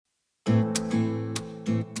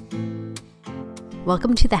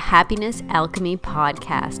Welcome to the Happiness Alchemy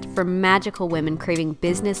podcast for magical women craving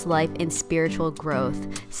business, life, and spiritual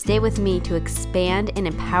growth. Stay with me to expand and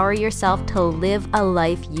empower yourself to live a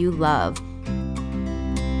life you love.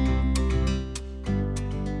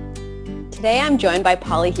 Today I'm joined by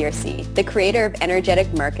Polly Hersey, the creator of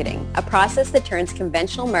Energetic Marketing, a process that turns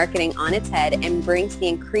conventional marketing on its head and brings the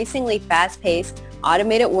increasingly fast-paced,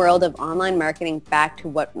 automated world of online marketing back to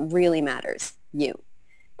what really matters, you.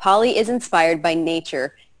 Polly is inspired by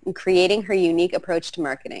nature in creating her unique approach to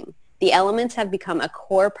marketing. The elements have become a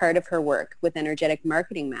core part of her work with energetic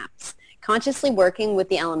marketing maps. Consciously working with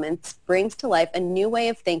the elements brings to life a new way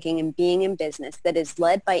of thinking and being in business that is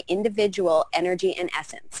led by individual energy and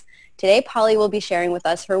essence. Today, Polly will be sharing with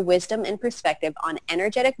us her wisdom and perspective on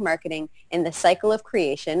energetic marketing in the cycle of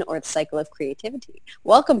creation or the cycle of creativity.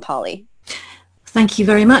 Welcome, Polly. Thank you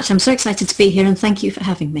very much. I'm so excited to be here and thank you for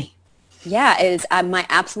having me. Yeah, it is my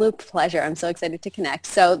absolute pleasure. I'm so excited to connect.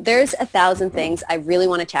 So there's 1,000 things I really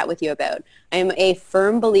want to chat with you about. I am a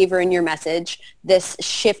firm believer in your message. This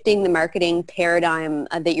shifting the marketing paradigm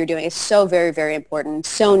that you're doing is so very, very important,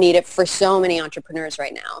 so needed for so many entrepreneurs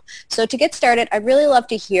right now. So to get started, I'd really love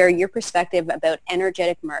to hear your perspective about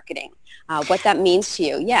energetic marketing, what that means to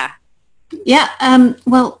you. Yeah.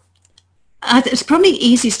 It's probably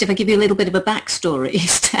easiest if I give you a little bit of a backstory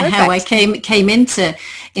as to Perfect. how I came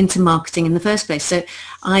into marketing in the first place. So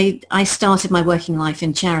I started my working life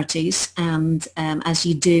in charities, and as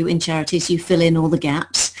you do in charities, you fill in all the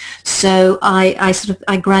gaps. So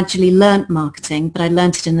I gradually learnt marketing, but I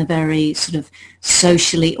learnt it in a very sort of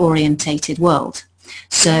socially orientated world.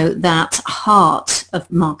 So that heart of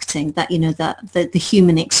marketing, that the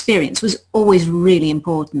human experience was always really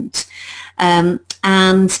important.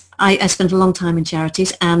 And I spent a long time in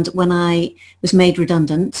charities, and when I was made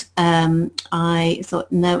redundant, I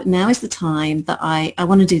thought, no, now is the time that I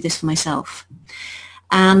want to do this for myself.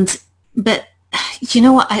 But you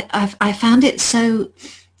know what, I found it so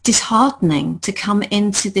disheartening to come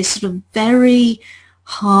into this sort of very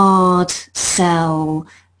hard sell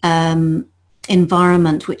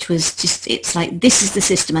environment, which was just, it's like, this is the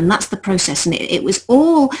system and that's the process, and it was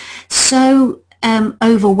all so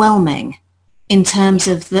overwhelming in terms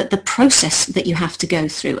of the process that you have to go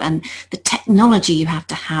through and the technology you have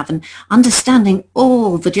to have and understanding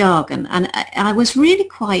all the jargon. And I was really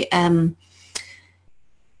quite I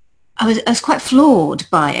was quite floored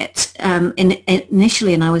by it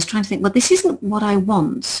initially, and I was trying to think, well, this isn't what I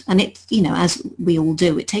want. And it, as we all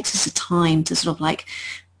do, it takes us a time to sort of like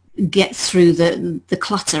get through the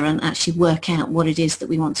clutter and actually work out what it is that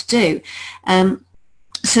we want to do.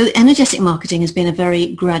 So energetic marketing has been a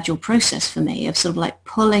very gradual process for me of sort of like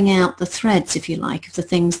pulling out the threads, if you like, of the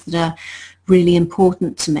things that are really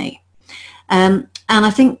important to me. And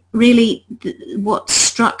I think really what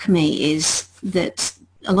struck me is that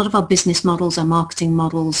a lot of our business models, our marketing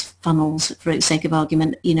models, funnels, for the sake of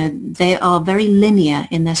argument, they are very linear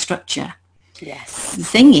in their structure. Yes. The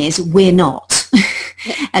thing is, we're not.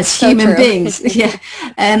 As so human beings, yeah.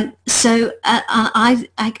 So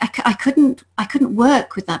I couldn't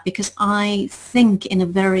work with that because I think in a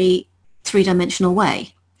very three-dimensional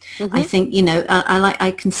way. Mm-hmm. I think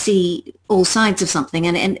I can see all sides of something,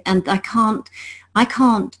 and I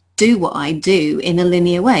can't do what I do in a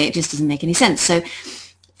linear way. It just doesn't make any sense. So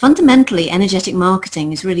fundamentally, energetic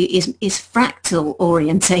marketing is really is fractal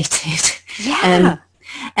orientated. Yeah.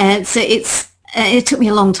 So it took me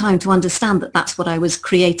a long time to understand that that's what I was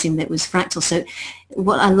creating, that was fractal. So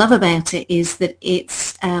what I love about it is that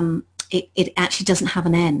it actually doesn't have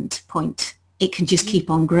an end point. It can just keep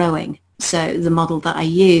on growing. So the model that I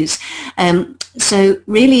use. So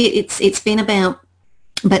really it's been about,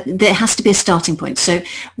 but there has to be a starting point. So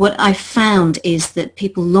what I found is that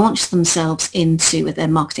people launch themselves into with their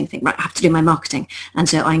marketing thing. Right, I have to do my marketing. And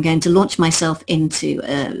so I'm going to launch myself into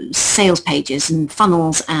sales pages and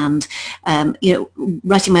funnels and,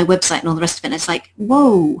 writing my website and all the rest of it. And it's like,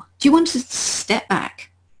 whoa, do you want to step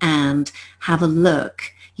back and have a look?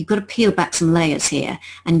 You've got to peel back some layers here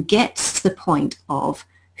and get to the point of,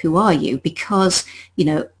 who are you? Because,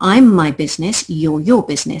 I'm my business, you're your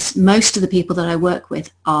business. Most of the people that I work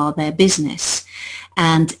with are their business.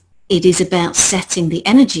 And it is about setting the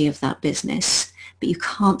energy of that business, but you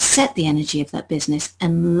can't set the energy of that business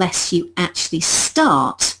unless you actually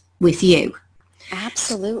start with you.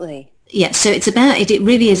 Absolutely. Yeah, so it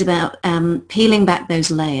really is about peeling back those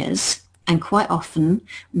layers. And quite often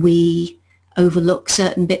we overlook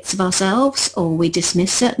certain bits of ourselves or we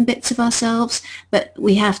dismiss certain bits of ourselves, but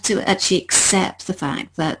we have to actually accept the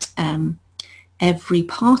fact that every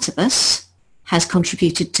part of us has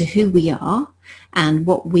contributed to who we are, and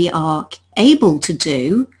what we are able to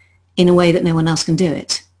do in a way that no one else can do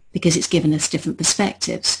it, because it's given us different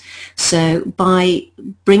perspectives. So by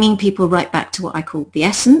bringing people right back to what I call the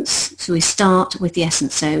essence, so we start with the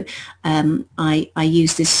essence. So I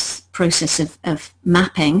use this process of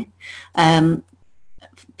mapping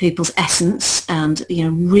people's essence, and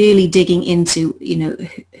really digging into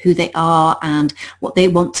who they are and what they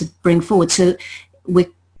want to bring forward. So we're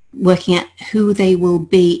working at who they will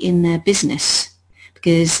be in their business,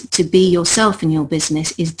 because to be yourself in your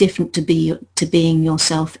business is different to being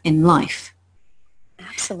yourself in life.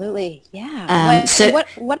 Absolutely, yeah.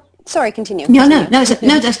 What? Sorry, continue. No,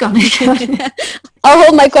 that's gone. I'll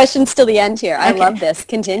hold my questions till the end here. I love this.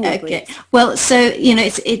 Continue, please. Well, so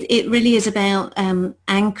it really is about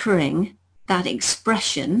anchoring that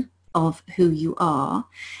expression of who you are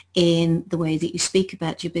in the way that you speak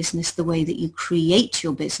about your business, the way that you create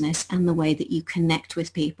your business, and the way that you connect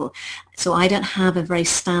with people. So I don't have a very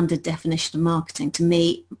standard definition of marketing. To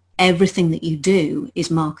me, everything that you do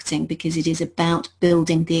is marketing, because it is about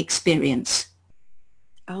building the experience.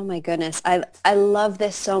 Oh my goodness. I love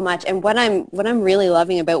this so much. And what I'm really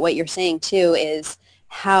loving about what you're saying too is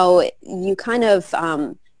how you kind of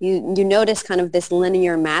you notice kind of this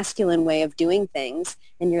linear masculine way of doing things,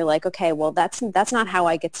 and you're like, okay, well that's not how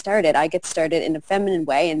I get started. I get started in a feminine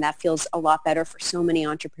way, and that feels a lot better for so many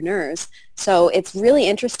entrepreneurs. So it's really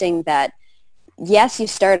interesting that yes, you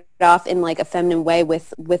start off in like a feminine way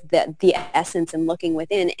with the essence and looking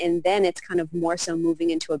within, and then it's kind of more so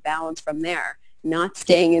moving into a balance from there. Not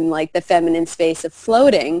staying in like the feminine space of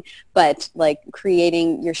floating, but like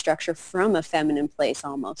creating your structure from a feminine place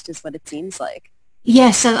almost is what it seems like.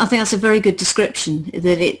 Yes, I think that's a very good description,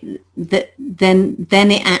 that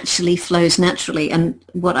then it actually flows naturally. And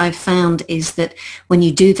what I've found is that when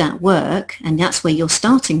you do that work, and that's where your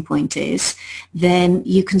starting point is, then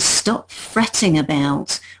you can stop fretting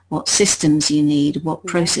about what systems you need, what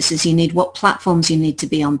processes you need, what platforms you need to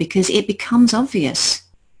be on, because it becomes obvious.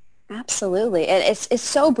 Absolutely. And it's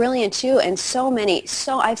so brilliant too. And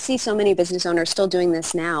I see so many business owners still doing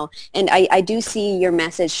this now. And I do see your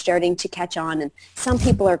message starting to catch on, and some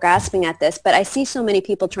people are grasping at this, but I see so many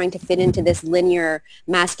people trying to fit into this linear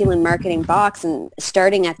masculine marketing box and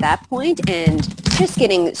starting at that point and just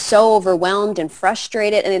getting so overwhelmed and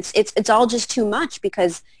frustrated. And it's all just too much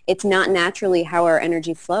because it's not naturally how our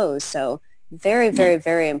energy flows. So very, very,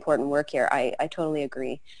 very important work here. I totally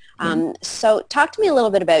agree. So talk to me a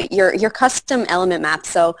little bit about your custom element map.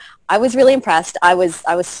 So I was really impressed. I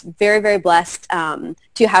was very, very blessed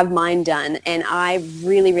to have mine done, and I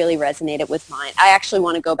really, really resonated with mine. I actually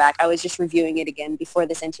want to go back. I was just reviewing it again before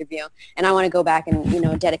this interview, and I want to go back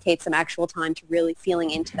and dedicate some actual time to really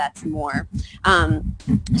feeling into that some more.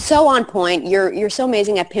 So on point. You're so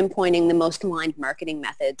amazing at pinpointing the most aligned marketing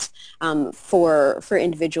methods for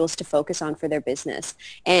individuals to focus on for their business.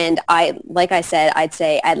 And like I said, I'd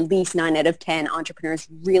say at least 9 out of 10 entrepreneurs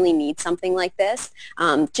really need something like this,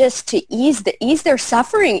 just to ease their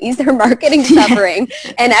suffering, ease their marketing suffering,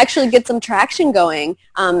 and actually get some traction going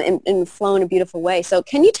and flow in a beautiful way. So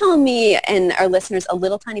can you tell me and our listeners a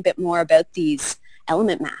little tiny bit more about these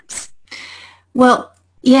element maps? Well,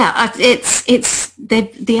 yeah, it's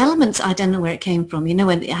the elements. I don't know where it came from.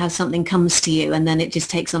 When how something comes to you and then it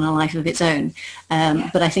just takes on a life of its own.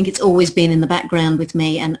 But I think it's always been in the background with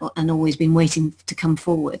me and always been waiting to come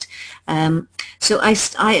forward. So I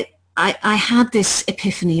had this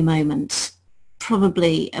epiphany moment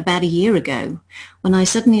probably about a year ago, when I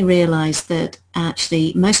suddenly realized that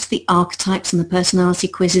actually most of the archetypes and the personality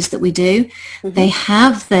quizzes that we do, they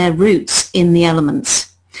have their roots in the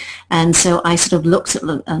elements. And so I sort of looked at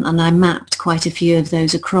them and I mapped quite a few of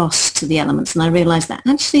those across to the elements, and I realized that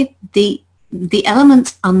actually the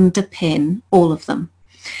elements underpin all of them.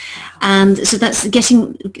 And so that's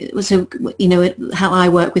how I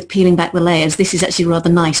work with peeling back the layers. This is actually rather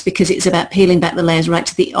nice because it's about peeling back the layers right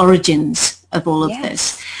to the origins of all of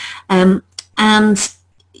this. So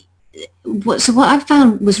what I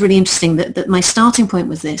found was really interesting, that my starting point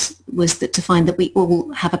was that to find that we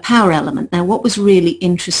all have a power element. Now, what was really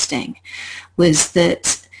interesting was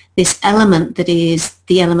that this element that is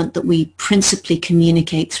the element that we principally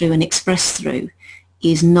communicate through and express through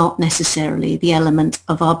is not necessarily the element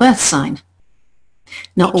of our birth sign.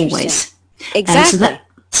 Not always. Exactly.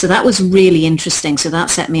 So that was really interesting. So that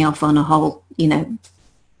set me off on a whole,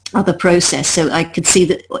 other process. So I could see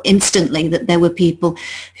that instantly that there were people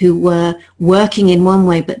who were working in one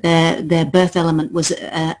way, but their birth element was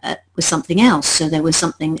something else. So there was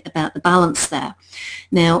something about the balance there.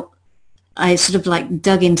 Now, I sort of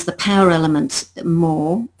dug into the power element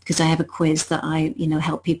more, because I have a quiz that I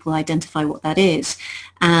help people identify what that is.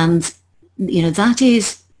 And that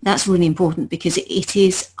is That's really important because it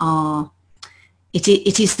is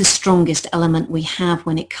it is the strongest element we have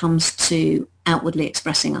when it comes to outwardly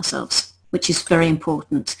expressing ourselves, which is very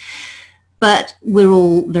important. But we're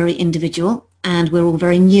all very individual and we're all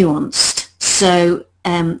very nuanced. So,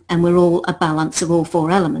 and we're all a balance of all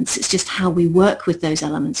four elements. It's just how we work with those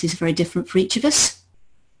elements is very different for each of us.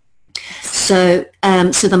 So,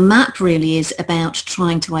 so the map really is about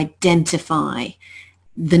trying to identify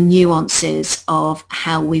the nuances of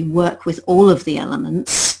how we work with all of the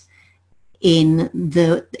elements in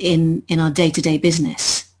our day-to-day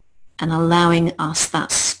business, and allowing us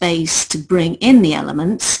that space to bring in the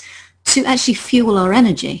elements to actually fuel our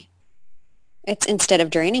energy. It's instead of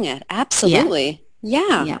draining it. Absolutely.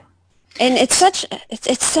 Yeah. Yeah. And it's such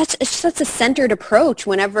a centered approach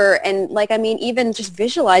whenever, and like, I mean, even just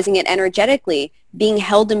visualizing it energetically, being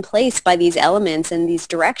held in place by these elements and these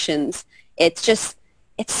directions, it's just,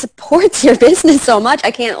 it supports your business so much.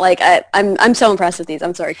 I can't, like, I'm so impressed with these.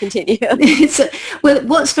 I'm sorry, continue. Well,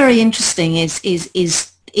 what's very interesting is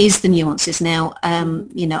the nuances. Now,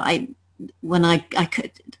 you know, I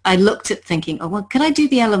looked at thinking, oh, well, could I do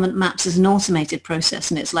the element maps as an automated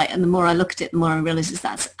process? And it's like, and the more I look at it, the more I realize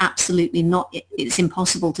that's absolutely not, it's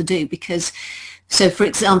impossible to do because, so for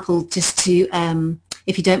example, just to,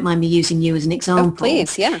 if you don't mind me using you as an example. Oh,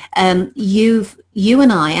 please, yeah. You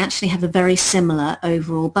and I actually have a very similar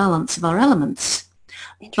overall balance of our elements,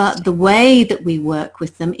 but the way that we work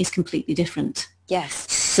with them is completely different.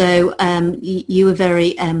 Yes. So you are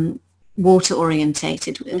very water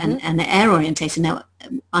orientated and air orientated. Now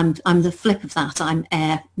I'm the flip of that. I'm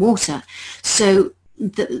air water. So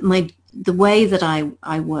the way that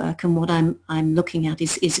I work and what I'm looking at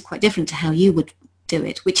is quite different to how you would do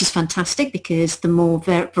it, which is fantastic because the more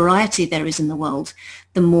variety there is in the world,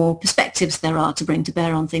 the more perspectives there are to bring to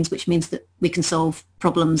bear on things, which means that we can solve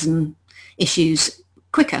problems and issues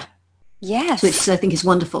quicker. Yes. Which I think is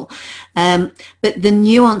wonderful. But the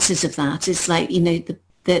nuances of that is like, you know,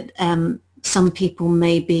 that some people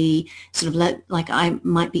may be sort of like I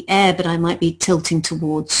might be air, but I might be tilting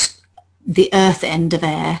towards the earth end of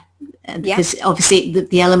air. Because obviously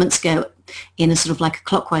the elements go in a sort of like a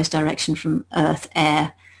clockwise direction from earth,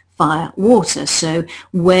 air, fire, water. So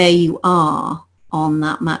where you are on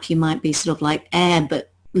that map, you might be sort of like air,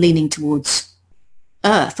 but leaning towards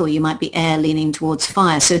earth, or you might be air leaning towards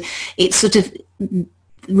fire. So it's sort of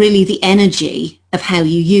really the energy of how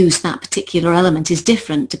you use that particular element is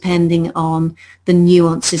different depending on the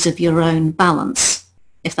nuances of your own balance,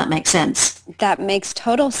 if that makes sense. That makes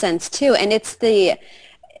total sense too. And it's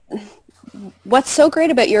what's so great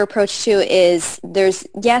about your approach too is there's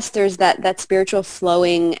that spiritual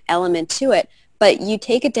flowing element to it, but you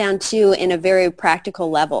take it down too in a very practical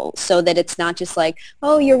level so that it's not just like,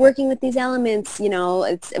 oh, you're working with these elements, you know,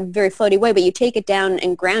 it's a very floaty way, but you take it down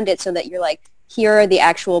and ground it so that you're like, here are the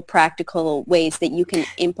actual practical ways that you can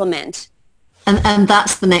implement. And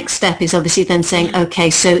that's the next step is obviously then saying, okay,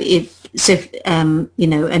 so if you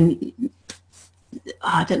know, and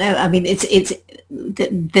I don't know, I mean,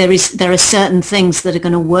 there are certain things that are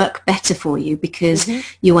going to work better for you because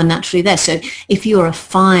you are naturally there. So if you're a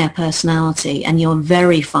fire personality and you're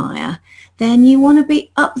very fire, then you want to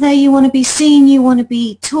be up there, you want to be seen, you want to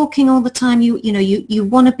be talking all the time, you know, you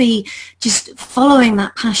want to be just following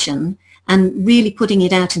that passion and really putting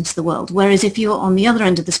it out into the world. Whereas if you're on the other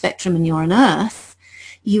end of the spectrum and you're an earth,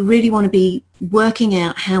 you really want to be working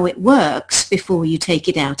out how it works before you take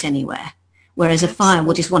it out anywhere. Whereas a fire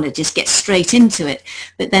will just want to just get straight into it.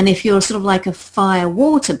 But then if you're sort of like a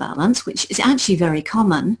fire-water balance, which is actually very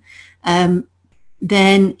common,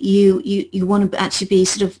 then you want to actually be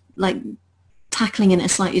sort of like tackling it in a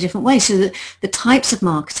slightly different way. So that the types of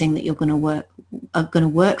marketing that are going to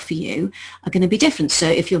work for you are going to be different. So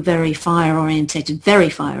if you're very fire orientated,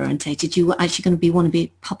 you are actually going to want to be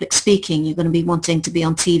public speaking. You're going to be wanting to be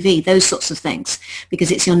on TV, those sorts of things, because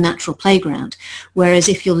it's your natural playground. Whereas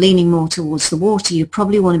if you're leaning more towards the water, you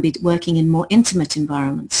probably want to be working in more intimate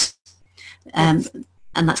environments. And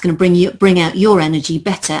that's going to bring out your energy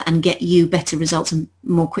better and get you better results and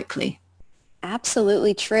more quickly.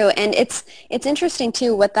 Absolutely true. And it's interesting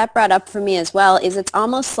too, what that brought up for me as well is it's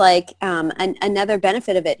almost like another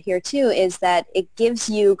benefit of it here too is that it gives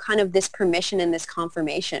you kind of this permission and this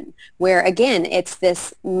confirmation where again, it's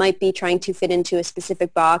this might be trying to fit into a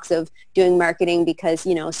specific box of doing marketing because,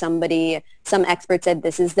 you know, some expert said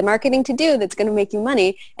this is the marketing to do that's going to make you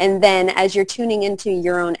money. And then as you're tuning into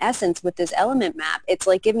your own essence with this element map, it's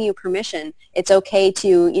like giving you permission. It's okay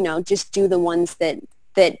to, you know, just do the ones that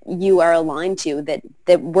you are aligned to,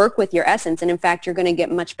 that work with your essence. And in fact, you're going to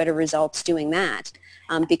get much better results doing that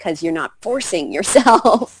because you're not forcing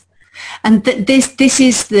yourself. And this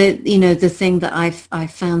is the, the thing that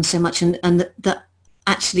I've found so much, and that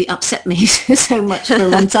actually upset me so much for a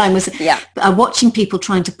long time was watching people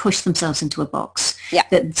trying to push themselves into a box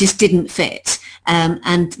that just didn't fit,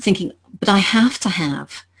 and thinking, but I have to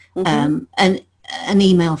have an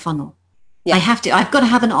email funnel. Yeah. I've got to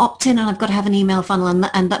have an opt-in, and I've got to have an email funnel,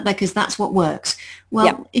 and that, because that's what works.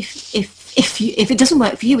 Well, if it doesn't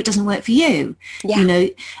work for you, it doesn't work for you. Yeah.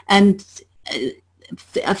 And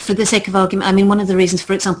for the sake of argument, I mean, one of the reasons,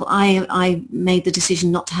 for example, I made the decision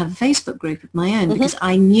not to have a Facebook group of my own because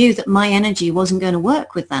I knew that my energy wasn't going to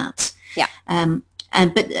work with that. Yeah.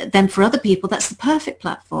 But then for other people, that's the perfect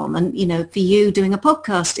platform. And, for you, doing a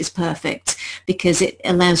podcast is perfect because it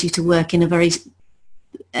allows you to work in a very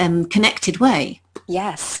connected way.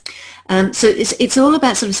 Yes. So it's all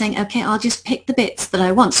about sort of saying, okay, I'll just pick the bits that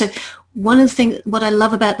I want. So one of the things, what I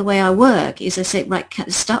love about the way I work is I say, right,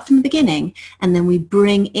 start from the beginning, and then we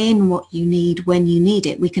bring in what you need when you need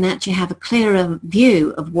it. We can actually have a clearer view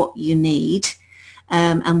of what you need,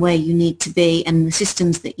 and where you need to be, and the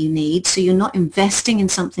systems that you need. So you're not investing in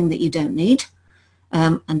something that you don't need.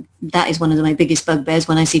 And that is one of my biggest bugbears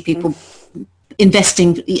when I see people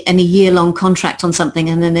investing in a year-long contract on something,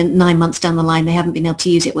 and then 9 months down the line they haven't been able to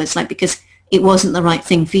use it. Well, it's like, because it wasn't the right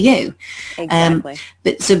thing for you. Exactly.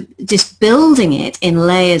 But so just building it in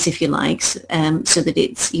layers, if you like, so that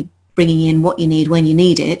it's you bringing in what you need when you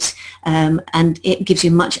need it, and it gives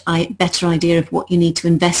you a much better idea of what you need to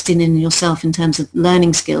invest in yourself in terms of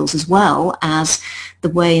learning skills, as well as the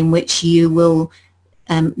way in which you will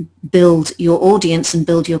build your audience and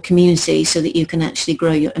build your community, so that you can actually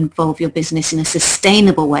involve your business in a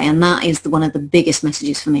sustainable way. And that is one of the biggest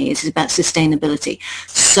messages for me, is about sustainability.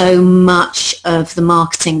 So much of the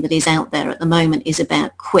marketing that is out there at the moment is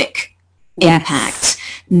about quick impact,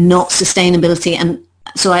 not sustainability. And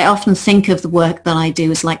so I often think of the work that I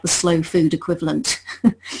do as like the slow food equivalent.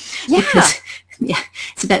 Because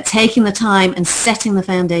it's about taking the time and setting the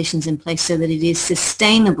foundations in place so that it is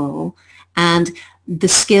sustainable. And the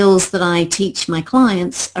skills that I teach my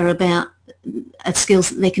clients are about skills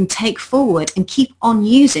that they can take forward and keep on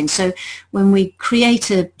using. So when we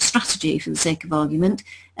create a strategy, for the sake of argument,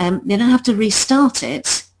 they don't have to restart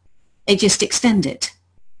it, they just extend it.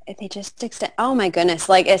 They just extend. Oh my goodness.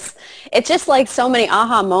 Like it's just like so many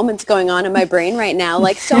aha moments going on in my brain right now,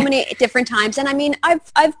 like so many different times. And I mean,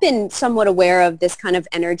 I've been somewhat aware of this kind of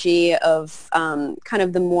energy of kind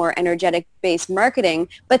of the more energetic based marketing,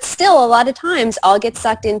 but still a lot of times I'll get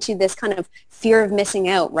sucked into this kind of fear of missing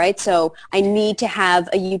out, right? So I need to have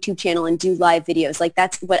a YouTube channel and do live videos. Like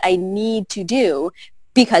that's what I need to do,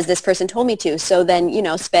 because this person told me to. So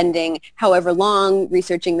then, spending however long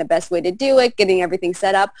researching the best way to do it, getting everything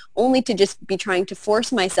set up, only to just be trying to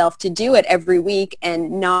force myself to do it every week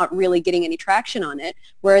and not really getting any traction on it.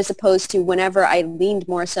 Whereas opposed to whenever I leaned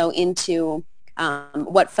more so into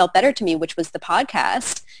what felt better to me, which was the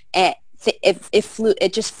podcast, it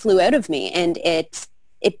just flew out of me, and it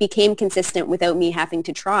became consistent without me having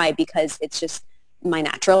to try, because it's just my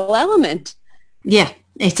natural element. Yeah,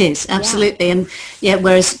 it is, absolutely. And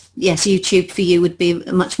whereas, yes, YouTube for you would be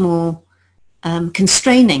a much more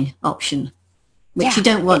constraining option, which you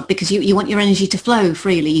don't want, because you want your energy to flow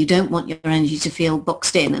freely. You don't want your energy to feel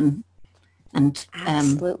boxed in and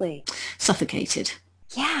absolutely suffocated.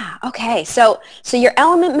 Yeah. Okay. So your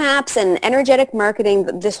element maps and energetic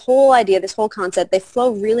marketing, this whole idea, this whole concept, they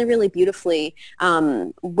flow really, really beautifully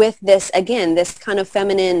with this, again, this kind of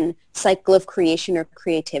feminine cycle of creation or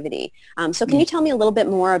creativity. So can you tell me a little bit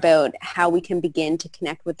more about how we can begin to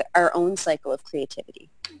connect with our own cycle of creativity?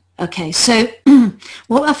 Okay, so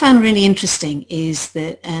what I found really interesting is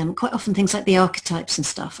that quite often things like the archetypes and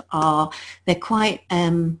stuff they're quite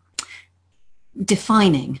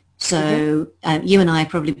defining. So you and I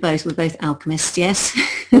probably we're both alchemists, yes?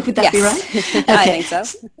 Would that be right? Okay. I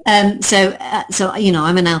think so. So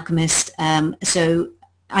I'm an alchemist. So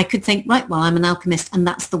I could think, right, well, I'm an alchemist, and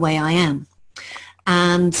that's the way I am.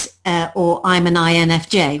 And or I'm an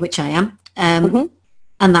INFJ, which I am, and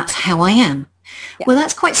that's how I am. Yeah. Well,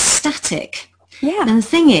 that's quite static. Yeah. And the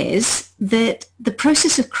thing is that the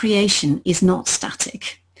process of creation is not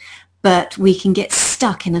static, but we can get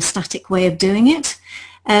stuck in a static way of doing it.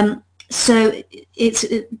 So it's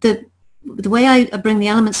the way I bring the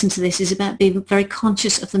elements into this is about being very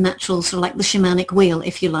conscious of the natural, sort of like the shamanic wheel,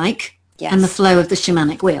 if you like, and the flow of the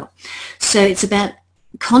shamanic wheel. So it's about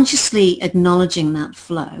consciously acknowledging that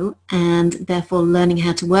flow, and therefore learning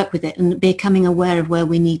how to work with it and becoming aware of where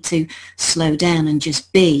we need to slow down and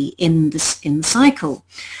just be in the cycle.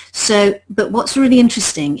 So, but what's really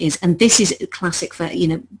interesting is, and this is classic for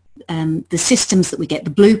the systems that we get, the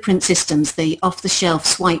blueprint systems, the off-the-shelf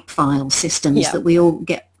swipe file systems that we all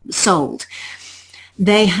get sold,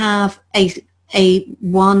 they have a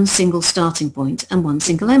one single starting point and one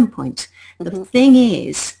single end point. The thing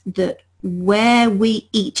is that where we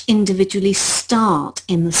each individually start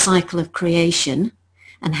in the cycle of creation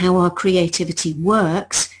and how our creativity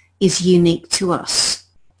works is unique to us.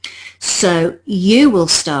 So you will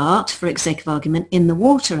start, for sake of argument, in the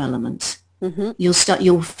water element.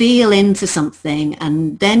 You'll feel into something,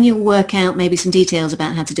 and then you'll work out maybe some details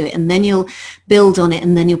about how to do it, and then you'll build on it,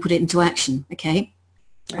 and then you'll put it into action, okay?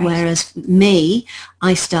 Right. Whereas me,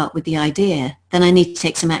 I start with the idea, then I need to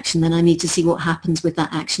take some action, then I need to see what happens with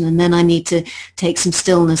that action, and then I need to take some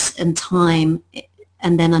stillness and time,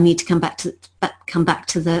 and then I need to come back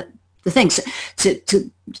to the thing, so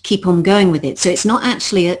to keep on going with it. So it's not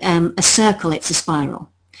actually a circle, it's a spiral.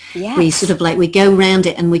 Yes. We sort of we go round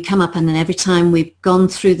it and we come up, and then every time we've gone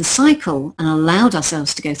through the cycle and allowed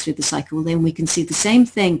ourselves to go through the cycle, then we can see the same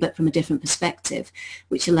thing but from a different perspective,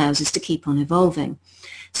 which allows us to keep on evolving.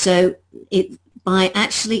 So by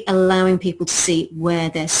actually allowing people to see where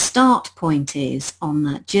their start point is on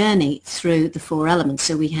that journey through the four elements.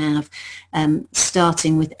 So we have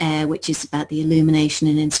starting with air, which is about the illumination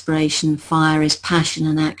and inspiration. Fire is passion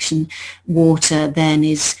and action. Water then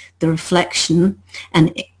is the reflection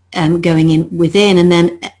and going in within. And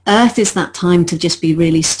then earth is that time to just be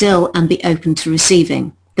really still and be open to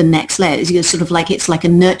receiving the next layer. You're sort of it's like a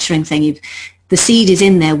nurturing thing. The seed is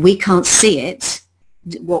in there. We can't see it,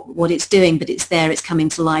 what it's doing, but it's there, it's coming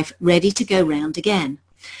to life, ready to go round again.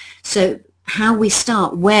 So how we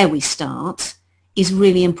start, where we start, is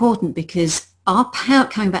really important, because our power,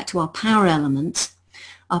 coming back to our power element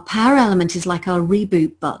is like our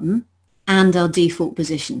reboot button and our default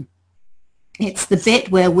position. It's the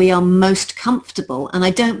bit where we are most comfortable, and I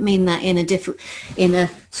don't mean that in a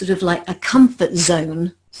sort of like a comfort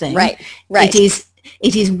zone thing. Right.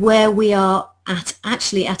 It is where we are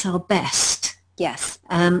actually at our best. Yes.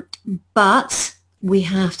 But we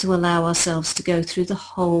have to allow ourselves to go through the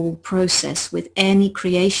whole process with any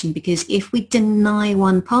creation, because if we deny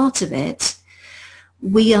one part of it,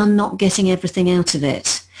 we are not getting everything out of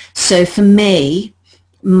it. So for me,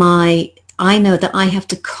 I know that I have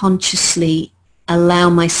to consciously allow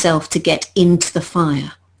myself to get into the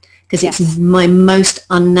fire, because it's my most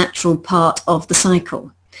unnatural part of the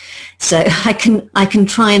cycle. So I can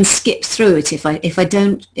try and skip through it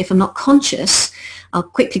if I'm not conscious. I'll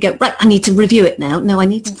quickly go, right, I need to review it now. No, I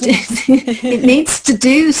need to do it needs to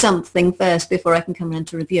do something first before I can come around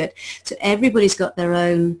to review it. So everybody's got their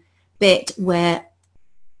own bit where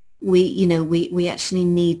we actually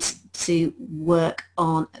need to work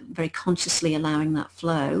on very consciously allowing that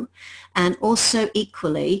flow. And also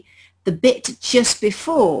equally, the bit just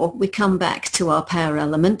before we come back to our power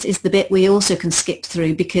element is the bit we also can skip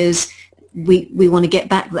through, because we want to get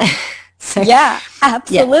back there. So, yeah,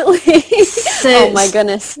 absolutely. Yeah. So, oh my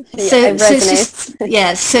goodness. It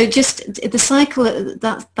resonates. So just the cycle,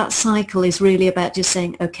 that cycle is really about just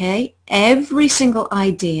saying, okay, every single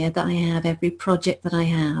idea that I have, every project that I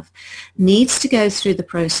have needs to go through the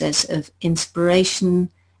process of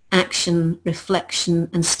inspiration, action, reflection,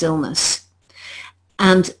 and stillness.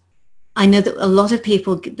 And I know that a lot of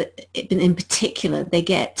people, in particular, they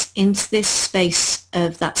get into this space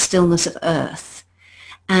of that stillness of earth,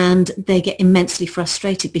 and they get immensely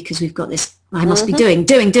frustrated because we've got this, I must be doing.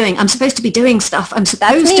 I'm supposed to be doing stuff. I'm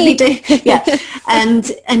supposed to be doing,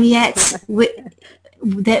 and yet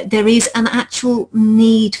there is an actual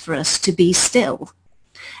need for us to be still,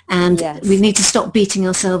 and we need to stop beating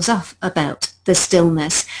ourselves up about the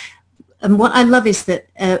stillness. And what I love is that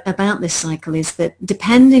about this cycle is that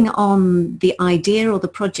depending on the idea or the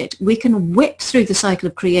project, we can whip through the cycle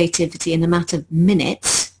of creativity in a matter of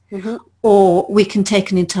minutes, or we can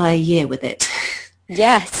take an entire year with it.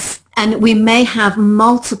 Yes. And we may have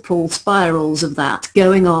multiple spirals of that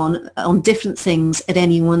going on different things at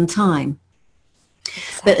any one time.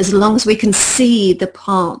 Exactly. But as long as we can see the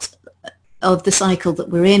part of the cycle that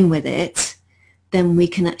we're in with it, then we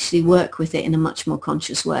can actually work with it in a much more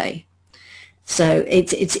conscious way. So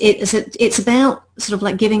it's about sort of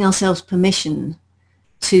like giving ourselves permission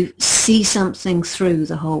to see something through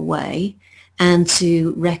the whole way, and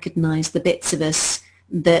to recognize the bits of us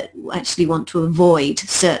that actually want to avoid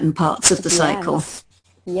certain parts of the cycle.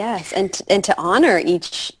 Yes, and to honor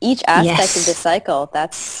each aspect of the cycle.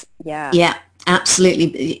 That's Yeah,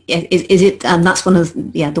 absolutely. Is it? And that's one of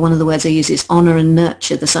the words I use is honor and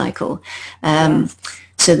nurture the cycle,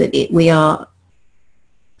 so that we are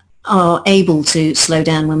able to slow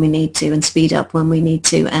down when we need to and speed up when we need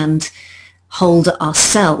to, and hold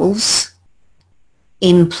ourselves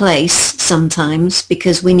in place sometimes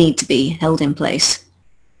because we need to be held in place.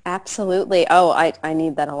 Absolutely. Oh, I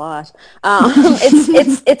need that a lot.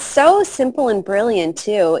 It's so simple and brilliant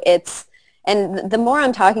too. And the more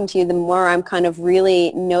I'm talking to you, the more I'm kind of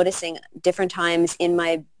really noticing different times in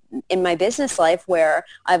my business life where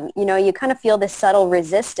you kind of feel this subtle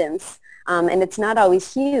resistance. And it's not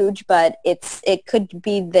always huge, but it could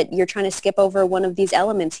be that you're trying to skip over one of these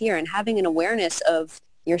elements here, and having an awareness of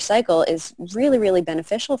your cycle is really, really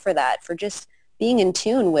beneficial for that, for just being in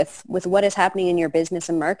tune with what is happening in your business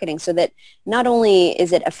and marketing, so that not only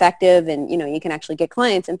is it effective and you can actually get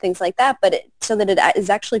clients and things like that, but so that it is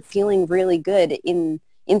actually feeling really good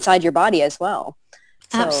inside your body as well.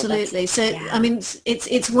 So Absolutely. So yeah. I mean,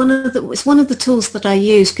 it's one of the tools that I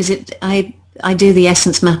use because I do the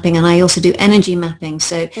essence mapping and I also do energy mapping.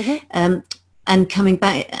 So and coming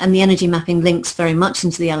back, and the energy mapping links very much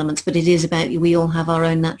into the elements, but it is about, we all have our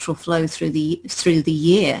own natural flow through the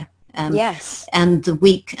year. Yes. And the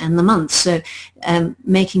week and the month. So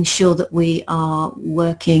making sure that we are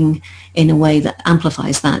working in a way that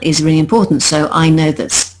amplifies that is really important. So I know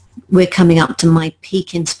that we're coming up to my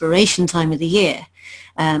peak inspiration time of the year,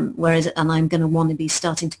 and I'm going to want to be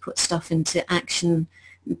starting to put stuff into action,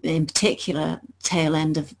 in particular tail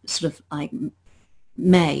end of sort of like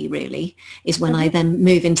May really is when I then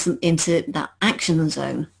move into that action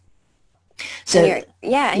zone. So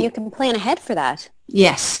and you can plan ahead for that.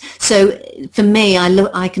 Yes. So for me,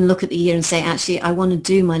 I can look at the year and say, actually, I want to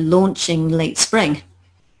do my launching late spring.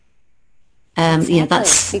 Exactly,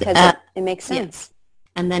 That's because it makes sense.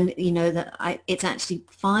 Yeah. And then it's actually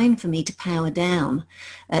fine for me to power down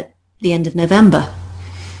at the end of November.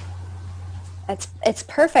 It's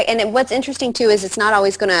perfect. And what's interesting too is it's not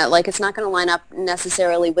always it's not gonna line up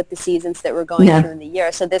necessarily with the seasons that we're going through in the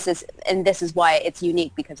year. So this is why it's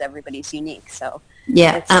unique, because everybody's unique. So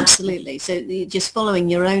yeah, absolutely. So just following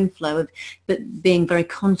your own flow but being very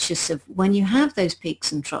conscious of when you have those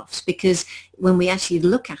peaks and troughs, because when we actually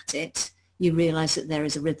look at it, you realize that there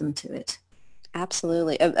is a rhythm to it.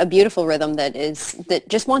 Absolutely. A beautiful rhythm that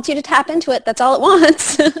just wants you to tap into it. That's all it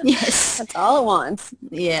wants. Yes. That's all it wants.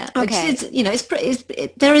 Yeah. Okay.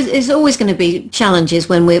 There is always going to be challenges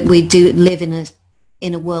when we do live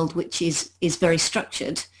in a world which is very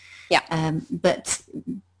structured. Yeah. But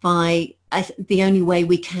the only way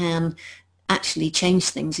we can actually change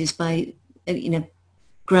things is by,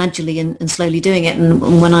 gradually and slowly doing it.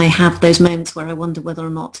 And when I have those moments where I wonder whether or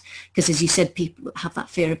not, because as you said, people have that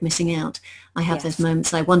fear of missing out. I have those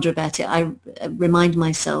moments, I wonder about it. I remind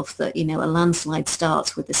myself that, a landslide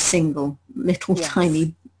starts with a single little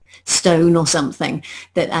tiny stone or something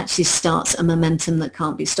that actually starts a momentum that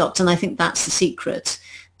can't be stopped. And I think that's the secret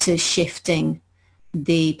to shifting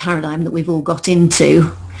the paradigm that we've all got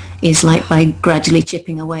into, is like by gradually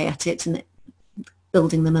chipping away at it and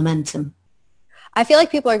building the momentum. I feel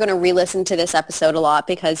like people are going to re-listen to this episode a lot,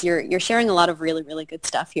 because you're sharing a lot of really, really good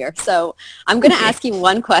stuff here. So I'm going to ask you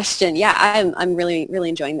one question. Yeah, I'm really, really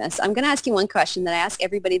enjoying this. I'm going to ask you one question that I ask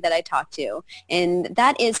everybody that I talk to. And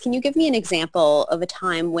that is, can you give me an example of a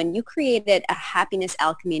time when you created a happiness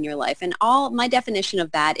alchemy in your life? And my definition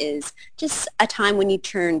of that is just a time when you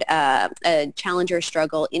turned a challenge or a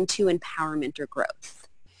struggle into empowerment or growth.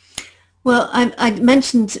 Well, I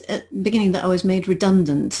mentioned at the beginning that I was made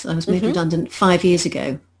redundant. I was made redundant 5 years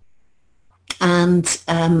ago. And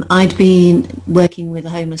I'd been working with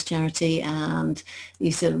a homeless charity, and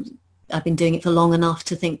I've been doing it for long enough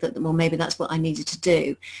to think that, well, maybe that's what I needed to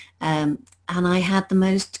do. And I had the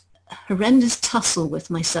most horrendous tussle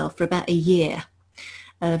with myself for about a year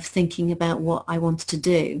of thinking about what I wanted to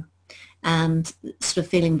do and sort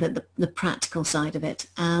of feeling that the practical side of it.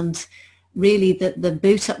 And really the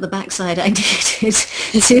boot up the backside I needed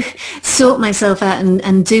to sort myself out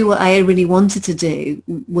and do what I really wanted to do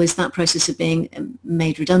was that process of being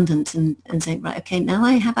made redundant and saying, right, okay, now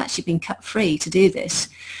I have actually been cut free to do this.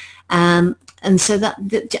 And so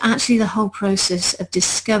that actually the whole process of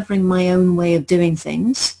discovering my own way of doing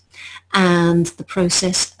things, and the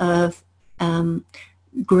process of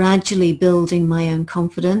gradually building my own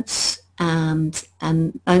confidence and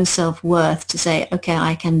own self-worth to say, okay,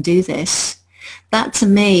 I can do this. That to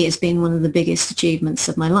me has been one of the biggest achievements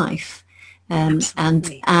of my life. And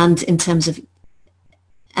in terms of,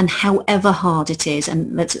 and however hard it is,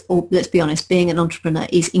 and let's be honest, being an entrepreneur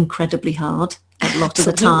is incredibly hard a lot of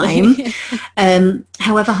the time.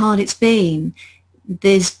 However hard it's been,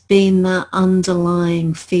 there's been that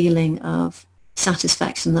underlying feeling of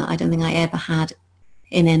satisfaction that I don't think I ever had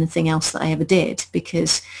in anything else that I ever did,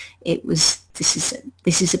 because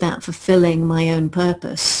this is about fulfilling my own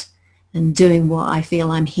purpose and doing what I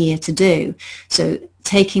feel I'm here to do. So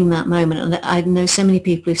taking that moment, and I know so many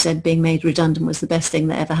people who've said being made redundant was the best thing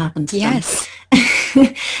that ever happened to them. Yes.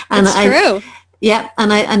 And it's true. Yeah,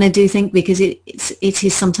 and I do think, because it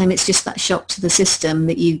is sometimes it's just that shock to the system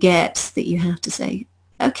that you get, that you have to say,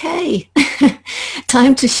 okay,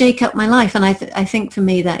 time to shake up my life. And I think for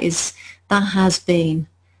me that has been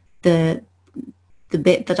the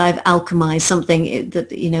bit that I've alchemized, something that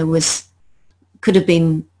could have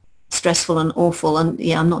been stressful and awful, and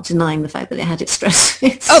I'm not denying the fact that it had its stress.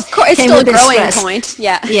 Of course, it's still a growing point.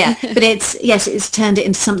 Yeah. But it's turned it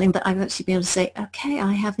into something that I've actually been able to say, okay,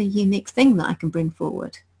 I have a unique thing that I can bring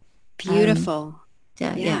forward. Beautiful.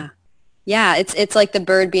 Yeah, it's like the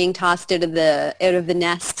bird being tossed out of the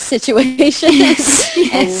nest situation. Yes.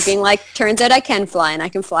 And being like, turns out I can fly, and I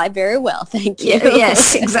can fly very well. Thank you.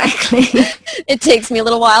 Yes, exactly. It takes me a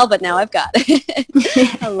little while, but now I've got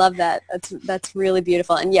it. I love that. That's really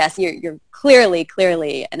beautiful. And yes, you're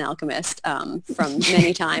clearly an alchemist from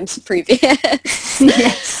many times previous.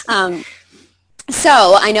 Yes.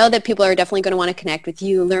 So I know that people are definitely going to want to connect with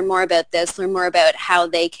you, learn more about this, learn more about how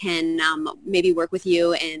they can maybe work with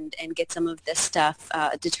you and get some of this stuff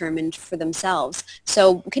determined for themselves.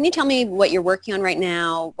 So can you tell me what you're working on right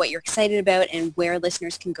now, what you're excited about, and where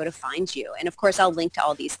listeners can go to find you? And of course, I'll link to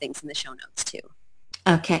all these things in the show notes too.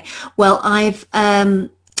 Okay. Well, I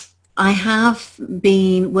have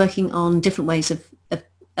been working on different ways of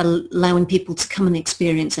allowing people to come and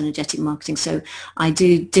experience energetic marketing. So I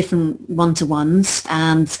do different one-to-ones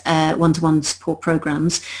and one-to-one support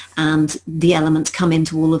programs, and the elements come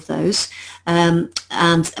into all of those. And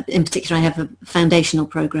in particular, I have a foundational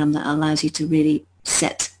program that allows you to really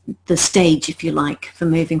set the stage, if you like, for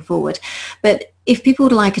moving forward. But if people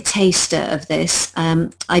would like a taster of this,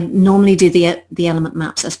 I normally do the element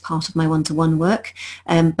maps as part of my one-to-one work,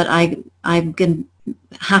 but I'm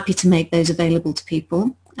happy to make those available to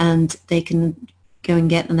people, and they can go and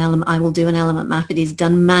get an element. I will do an element map. It is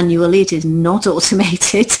done manually. It is not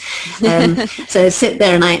automated. So I sit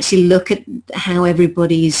there and I actually look at how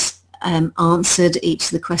everybody's answered each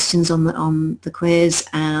of the questions on the quiz,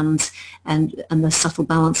 and the subtle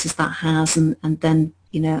balances that has, and then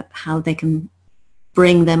how they can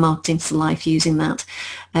bring their marketing to life using that.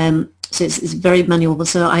 So it's very manual.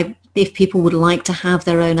 So if people would like to have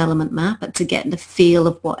their own element map, but to get the feel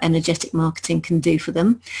of what energetic marketing can do for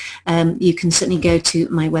them, you can certainly go to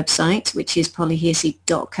my website, which is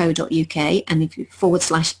pollyhearsey.co.uk, and if you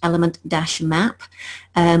 /element-map,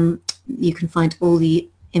 you can find all the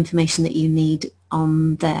information that you need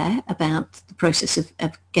on there about the process of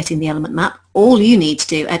getting the element map. All you need to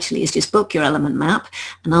do actually is just book your element map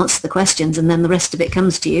and answer the questions, and then the rest of it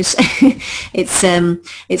comes to you. So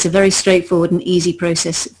it's a very straightforward and easy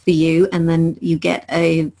process for you, and then you get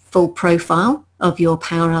a full profile of your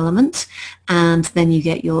power element, and then you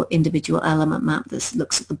get your individual element map that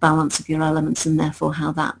looks at the balance of your elements, and therefore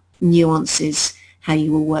how that nuances how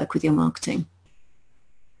you will work with your marketing.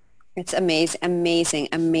 It's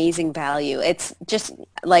amazing value. It's just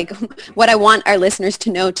like what I want our listeners to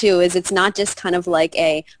know too, is it's not just kind of like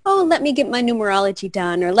let me get my numerology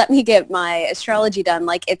done, or let me get my astrology done.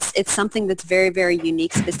 Like it's something that's very, very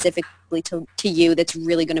unique, specifically to you, that's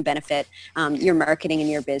really going to benefit your marketing and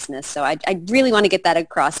your business. So I really want to get that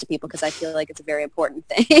across to people, because I feel like it's a very important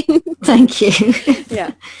thing. Thank you.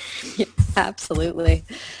 Yeah, absolutely.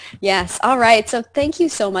 Yes. All right. So thank you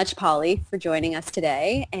so much, Polly, for joining us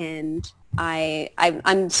today. And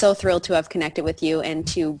I'm so thrilled to have connected with you and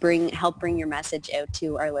to help bring your message out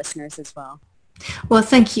to our listeners as well. Well,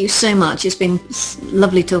 thank you so much. It's been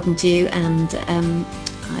lovely talking to you, and and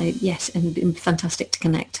it's been fantastic to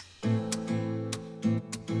connect.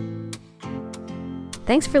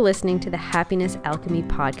 Thanks for listening to the Happiness Alchemy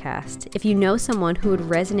podcast. If you know someone who would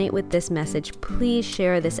resonate with this message, please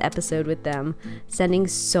share this episode with them. Sending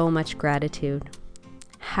so much gratitude.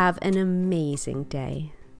 Have an amazing day.